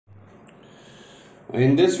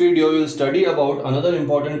In this video, we will study about another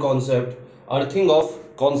important concept, earthing of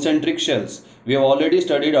concentric shells. We have already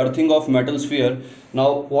studied earthing of metal sphere.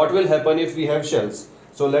 Now, what will happen if we have shells?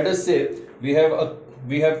 So, let us say we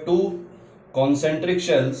have two concentric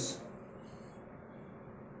shells.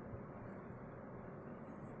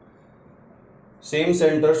 Same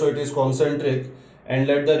center, so it is concentric, and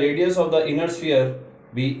let the radius of the inner sphere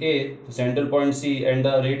be A, the central point C, and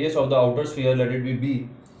the radius of the outer sphere, let it be B.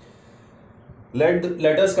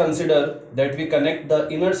 Let us consider that we connect the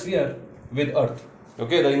inner sphere with earth.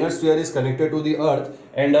 Okay, the inner sphere is connected to the earth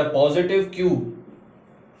and a positive q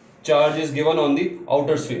charge is given on the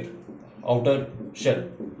outer sphere, outer shell.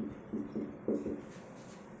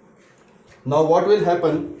 Now what will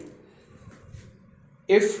happen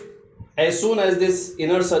if, as soon as this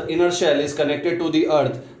inner shell is connected to the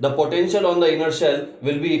earth, the potential on the inner shell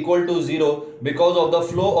will be equal to 0 because of the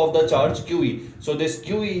flow of the charge QE. So this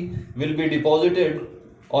QE will be deposited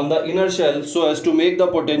on the inner shell so as to make the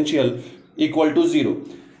potential equal to 0.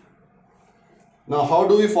 Now how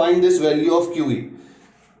do we find this value of QE?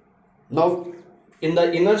 Now in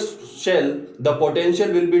the inner shell, the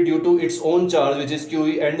potential will be due to its own charge, which is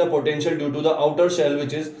QE, and the potential due to the outer shell,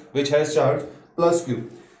 which has charge plus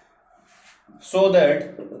Q. So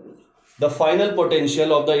that the final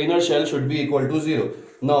potential of the inner shell should be equal to 0.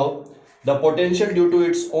 Now the potential due to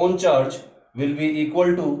its own charge will be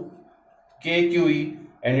equal to kQe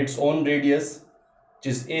and its own radius,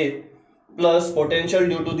 which is A, plus potential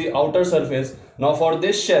due to the outer surface. Now for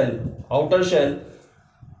this shell, outer shell,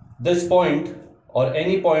 this point or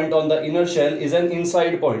any point on the inner shell is an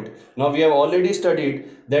inside point. Now we have already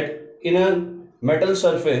studied that in a metal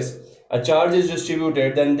surface a charge is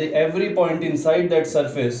distributed, then every point inside that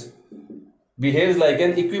surface behaves like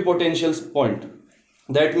an equipotential point.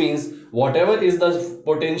 That means whatever is the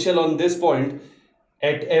potential on this point,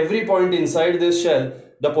 at every point inside this shell,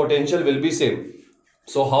 the potential will be same.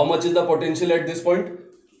 So how much is the potential at this point?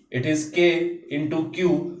 It is K into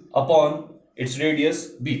Q upon its radius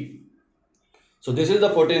B. So this is the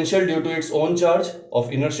potential due to its own charge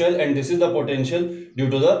of inner shell, and this is the potential due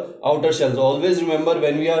to the outer shell. So always remember,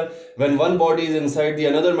 when one body is inside the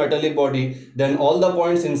another metallic body, then all the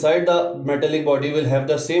points inside the metallic body will have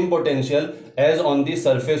the same potential as on the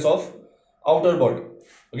surface of outer body.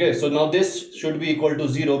 Okay, so now this should be equal to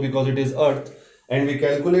 0 because it is earth, and we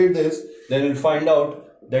calculate this, then we'll find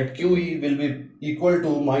out that QE will be equal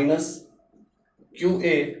to minus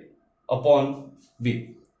QA upon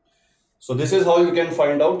B. So this is how you can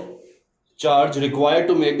find out charge required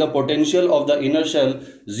to make the potential of the inner shell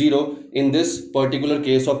 0 in this particular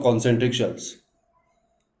case of concentric shells.